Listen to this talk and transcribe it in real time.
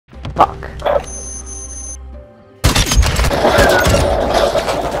Fuck.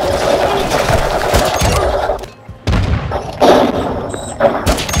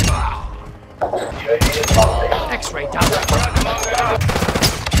 X-ray down.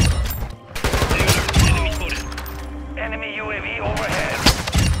 Enemy UAV overhead.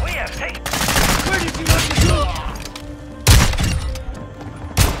 We have taken. Where did you let me go?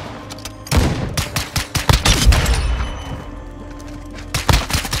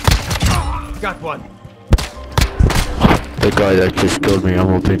 Got one. The guy that just killed me, I'm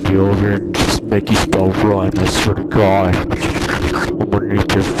gonna bend you over and just make you stop running, I swear to God. I'm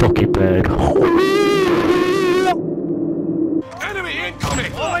underneath your fucking bed. Enemy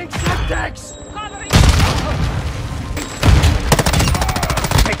incoming! Blowing syntax!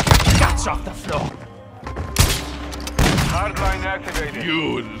 Take your guts off the floor! Hardline activated.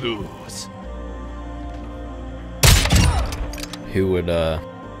 You lose. Who would,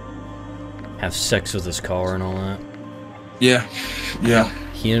 have sex with his car and all that? Yeah. Yeah.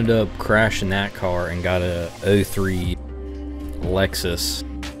 He ended up crashing that car and got a '03 Lexus.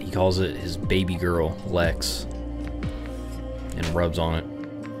 He calls it his baby girl, Lex. And rubs on it.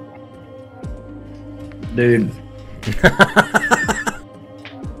 Dude.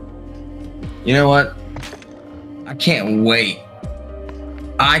 You know what? I can't wait.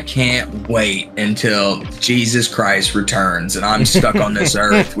 I can't wait until Jesus Christ returns and I'm stuck on this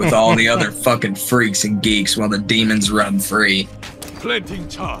earth with all the other fucking freaks and geeks while the demons run free. Planting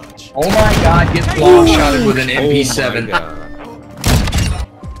charge. Oh my God, get block shotted with an MP7.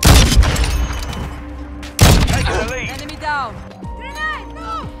 Taking the lead. Enemy down. Grenade,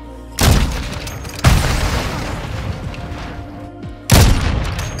 no!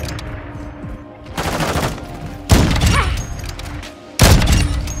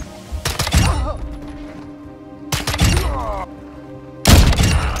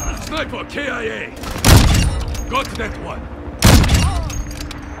 Sniper KIA. Got that one.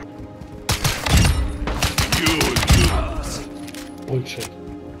 You lose. Oh shit.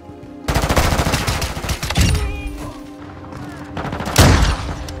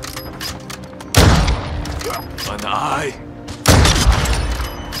 An eye.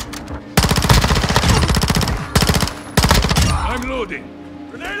 I'm loading.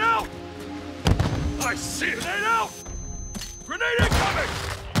 Grenade out! I see it. Grenade out! Grenade incoming!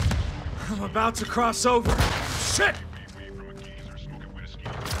 I'm about to cross over. Shit!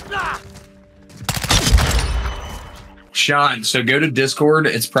 Ah! Sean, so go to Discord.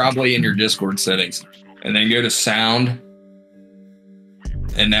 It's probably in your Discord settings. And then go to sound.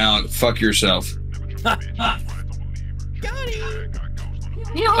 And now fuck yourself.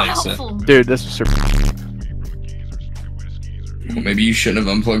 You're Thanks, helpful. Dude, this is super. Well, maybe you shouldn't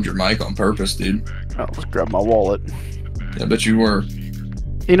have unplugged your mic on purpose, dude. Oh, let's grab my wallet. I bet you were.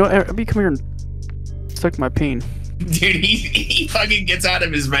 You know, Abby, come here and suck my peen. Dude, he fucking gets out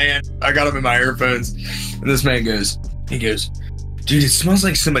of his van. I got him in my earphones. And this man goes, dude, it smells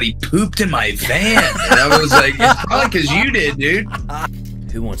like somebody pooped in my van. And I was like, it's probably because you did, dude.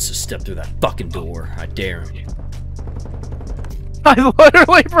 Who wants to step through that fucking door? I dare him. I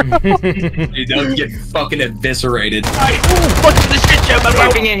literally, bro. Dude, they'll get fucking eviscerated.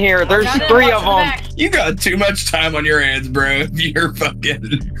 Moving in here. There's 3 of them. You got too much time on your hands, bro. If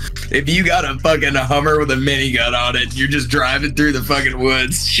you got a fucking Hummer with a minigun on it, you're just driving through the fucking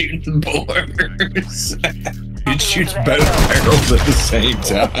woods shooting boars. It shoots both barrels at the same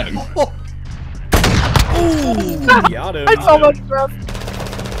time. Ooh, got him. I saw that stuff.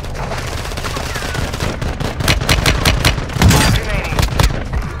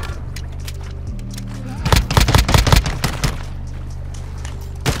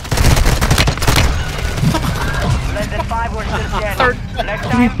 Less than 5 were still standing. Next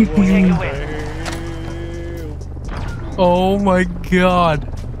time, we take a win. Oh my god.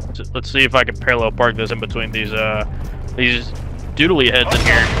 Let's see if I can parallel park this in between these doodly heads in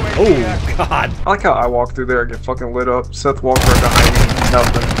here. Oh, God. I like how I walk through there and get fucking lit up. Seth walked right behind me.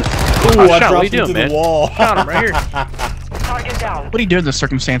 Nothing. Ooh, I Sean, what dropped are you doing, into man? the wall. Found him right here. Target down. What do you do in this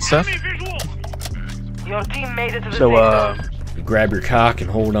circumstance, Seth? Your team made it to the So, safe zone. you grab your cock and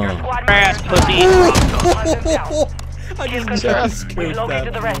hold on. Squad Ass members pussy. hunt them down. I Kill just confirmed. We've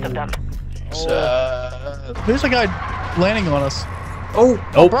located the rest of them. There's a guy landing on us. Oh,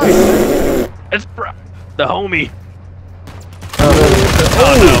 It's the homie.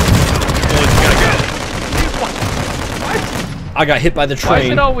 I got hit by the Why is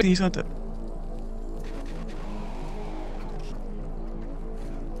train. it always he's not dead?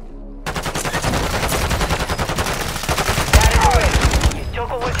 That is it.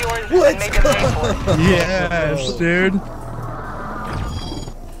 Joko was yours and make them pay for it. Yes, dude.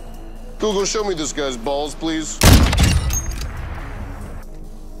 Google, show me this guy's balls, please.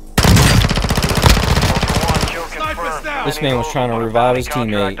 This man was trying to revive his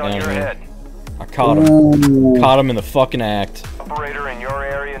teammate down here. I caught him. Caught him in the fucking act. Operator in your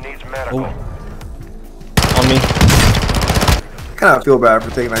area needs medical. On me. Kind of feel bad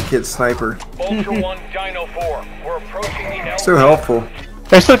for taking that kid's sniper. Ultra One, Dino 4. We're approaching the So helpful.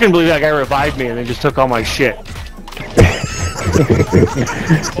 I still can't believe that guy revived me and then just took all my shit.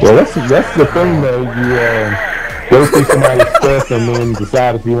 Well, that's the thing though. You go through somebody's stuff and then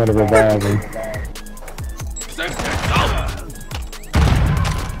decide if you want to revive them.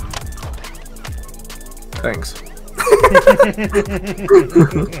 Thanks.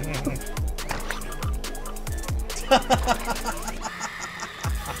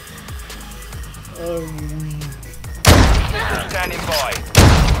 Standing by.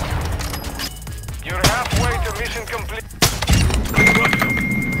 You're halfway to mission complete.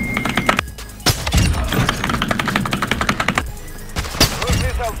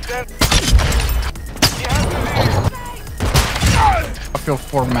 I feel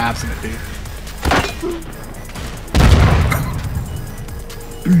 4 maps in it, dude.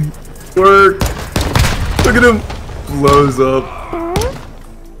 Work. Look at him. Blows up.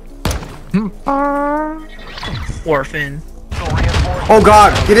 Orphan. Oh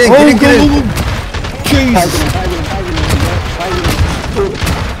god, get in, get in, get in. Jesus.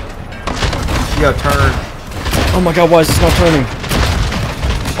 You gotta turn. Oh my god, why is this not turning?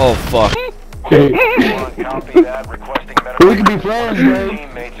 Oh fuck. We can be friends, man.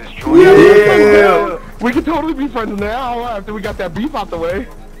 Yeah. We can totally be friends now after we got that beef out the way.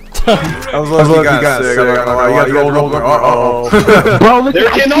 I was lucky you got sick. You got rolled over. Uh-oh. Bro, there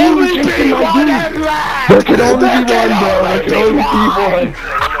can only be one. There can only be one, bro. There can only be one.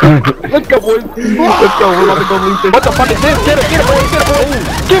 Let's go, boys. Let's go. We're about to go leave this. What the fuck is this? Get it, boy. Get it, boy.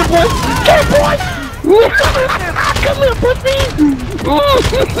 Get it, boy. Get it, boy. Come here, pussy.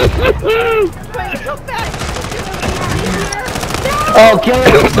 Oh, kill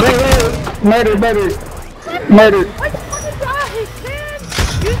it! Murder, murder, murder.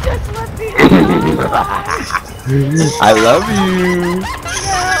 You just left me alone. I love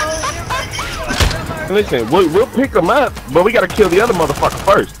you. Listen, we'll pick them up, but we gotta kill the other motherfucker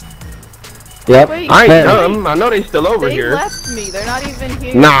first. Yep. Wait, I ain't dumb. I know they still over they here. left me. They're not even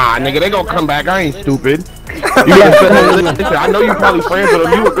here. Nah, nigga, they gonna come back. I ain't stupid. Listen, I know you probably friends with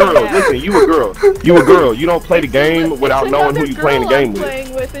them. You a girl. Listen, you a girl. You a girl. You don't play the game without knowing who you playing the game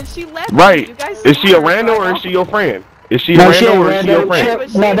with. And she left Right. You guys Is she a rando or is she your friend? Is she No, rando or is she your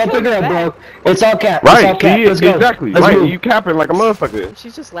friend? No, that's a girl, bro. It's all cap. Right, It's all cap. she is. Exactly. Let's Right, move. you capping like a motherfucker.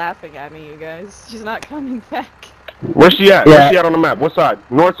 She's just laughing at me, you guys. She's not coming back. Where's she at? Yeah. Where's she at on the map? What side?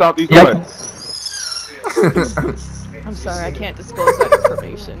 North, south, east, Yep. west? I'm sorry, I can't disclose that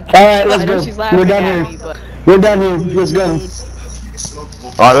information. Alright, let's I know go. she's laughing We're done at here. me, but We're done here. Let's go.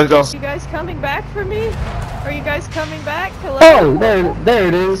 Alright, let's go. you guys coming back for me? Are you guys coming back? Hello? Oh, there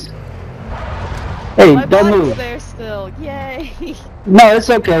it is. Hey, My don't body's move. there still. Yay. No, it's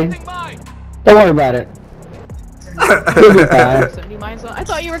okay. Don't worry about it. You'll be fine. Somebody mines on. I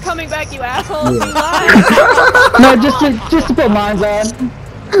thought you were coming back, you asshole. You lied. No, just to put mines on.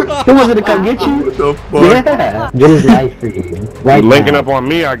 Who wanted to come get you? What the fuck? Yeah. Get his life for you. Right Linking now. up on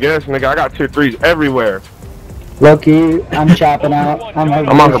me, I guess, nigga. I got tier 3s everywhere. Loki, I'm chopping out. I'm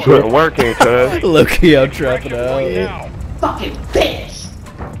I'm out here putting work in, cuz. Look, I'm trapping out. fucking bitch.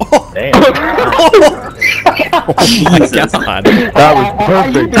 Damn. Oh my god. That was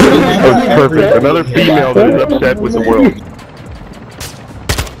perfect. That was perfect. Another female that is upset with the world.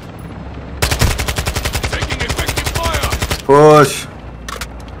 Push.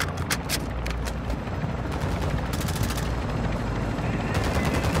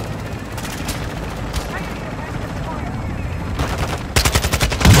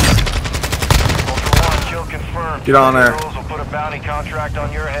 Get on there. Will put a bounty contract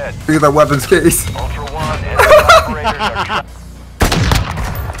on your head. Look at that weapons case. Ultra One and operators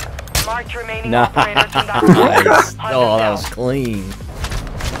are March remaining Nice. operators conduct Nice. Hunt Oh, them that down. was clean.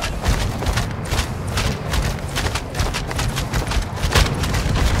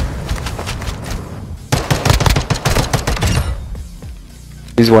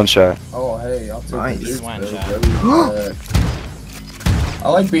 He's one shot. Oh, hey, I'll take Nice. this. One though, shot. buddy. I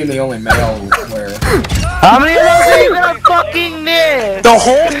like being the only male where. How many of those are you gonna fucking miss? The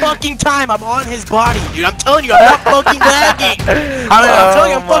whole fucking time I'm on his body, dude. I'm telling you, I'm not fucking lagging. I'm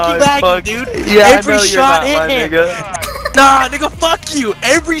telling you, I'm fucking lagging, dude. Yeah, Every shot hit him. Nah, nigga, fuck you.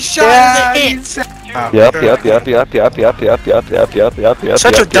 Every shot is a hit. Yep.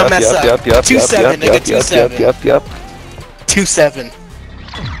 Shut your dumb ass up. 2-7, nigga, 2-7. 2-7.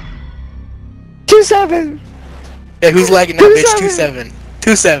 2-7. Yeah, who's lagging now, bitch? 2-7.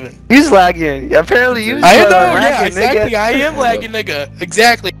 2-7. Who's lagging? Apparently you. I am lagging, yeah, exactly. nigga. I am lagging, nigga.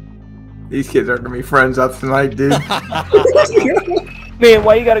 Exactly. These kids are gonna be friends out tonight, dude. Man,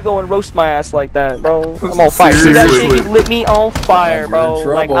 why you gotta go and roast my ass like that, bro? I'm on fire. See that shit? You lit me on fire, bro.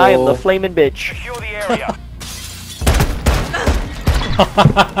 Like I am the flaming bitch. Secure the area.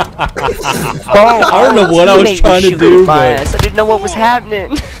 I don't know what I was trying to do, but I didn't know what was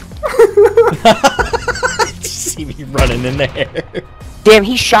happening. See me running in there. Damn,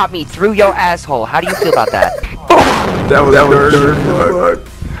 he shot me through your asshole. How do you feel about that? That was dirty.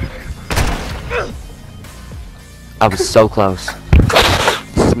 I was so close.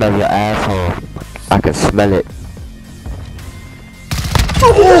 Smell your asshole. I can smell it.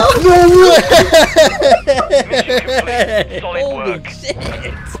 Solid work. Shit.